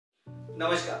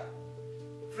Namaskar.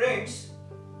 Friends,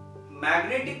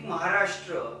 Magnetic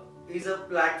Maharashtra is a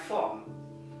platform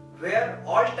where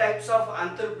all types of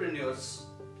entrepreneurs,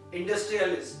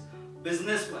 industrialists,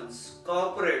 businessmen,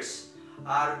 corporates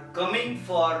are coming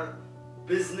for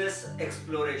business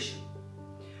exploration.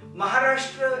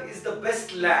 Maharashtra is the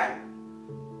best land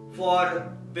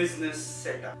for business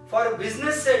setup. For a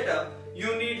business setup,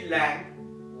 you need land,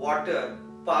 water,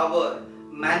 power,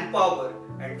 manpower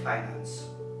and finance.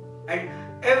 And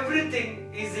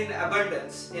everything is in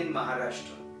abundance in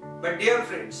Maharashtra. But dear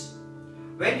friends,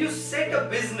 when you set a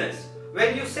business,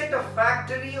 when you set a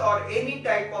factory or any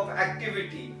type of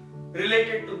activity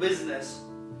related to business,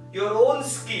 your own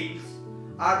skills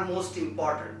are most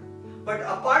important. But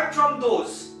apart from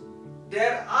those,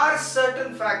 there are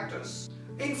certain factors.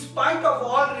 In spite of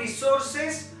all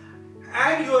resources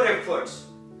and your efforts,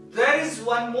 there is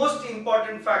one most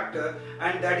important factor,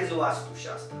 and that is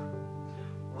Vasturaviraj.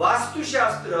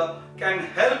 Vasturaviraj can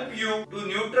help you to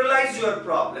neutralize your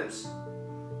problems,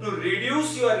 to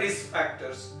reduce your risk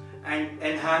factors and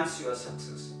enhance your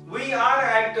success. We are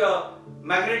at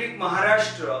Magnetic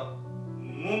Maharashtra,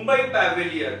 Mumbai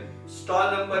Pavilion,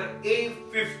 stall number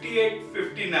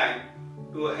A5859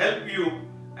 to help you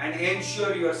and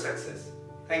ensure your success.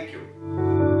 Thank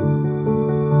you.